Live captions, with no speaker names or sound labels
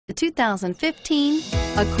The 2015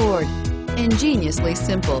 Accord. Ingeniously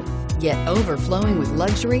simple, yet overflowing with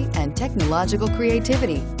luxury and technological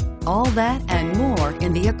creativity. All that and more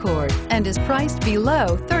in the Accord, and is priced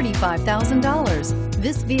below $35,000.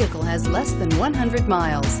 This vehicle has less than 100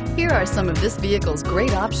 miles. Here are some of this vehicle's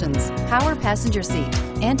great options: power passenger seat,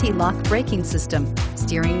 anti-lock braking system,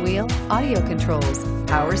 steering wheel audio controls,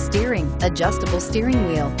 power steering, adjustable steering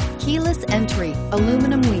wheel, keyless entry,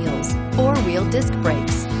 aluminum wheels, four-wheel disc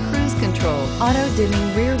brakes, cruise control,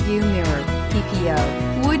 auto-dimming rear view mirror,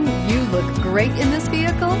 PPO. Wouldn't you look great in this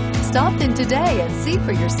vehicle? Stop in today and see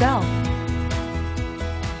for yourself.